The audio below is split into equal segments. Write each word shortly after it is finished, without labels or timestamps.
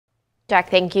Jack,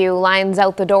 thank you. Lines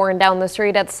out the door and down the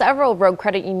street at several Rogue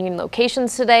Credit Union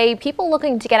locations today. People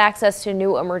looking to get access to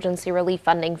new emergency relief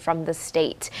funding from the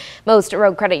state. Most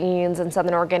Rogue Credit Unions in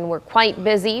Southern Oregon were quite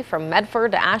busy, from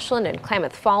Medford to Ashland and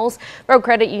Klamath Falls. Rogue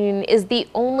Credit Union is the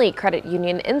only credit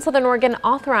union in Southern Oregon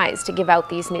authorized to give out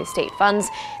these new state funds.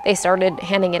 They started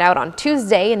handing it out on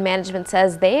Tuesday, and management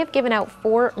says they have given out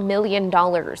 $4 million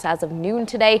as of noon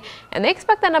today, and they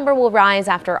expect that number will rise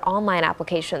after online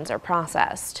applications are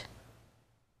processed.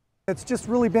 It's just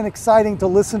really been exciting to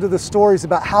listen to the stories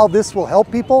about how this will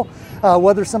help people,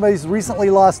 whether somebody's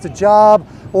recently lost a job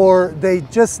or they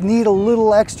just need a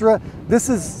little extra. This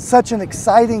is such an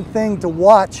exciting thing to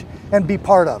watch and be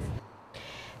part of.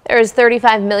 There is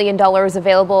 $35 million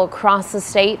available across the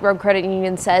state. Rogue Credit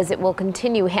Union says it will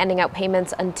continue handing out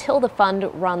payments until the fund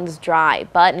runs dry,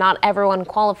 but not everyone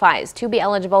qualifies. To be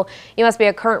eligible, you must be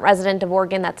a current resident of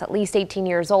Oregon that's at least 18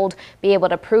 years old, be able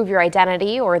to prove your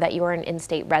identity or that you are an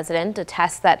in-state resident,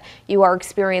 attest that you are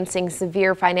experiencing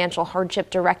severe financial hardship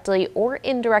directly or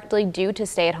indirectly due to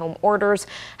stay-at-home orders,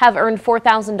 have earned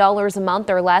 $4,000 a month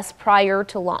or less prior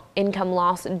to income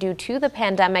loss due to the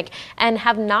pandemic, and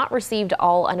have not received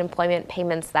all unemployment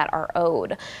payments that are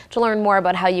owed. To learn more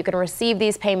about how you can receive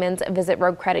these payments, visit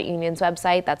Rogue Credit Union's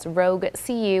website. That's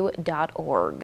roguecu.org.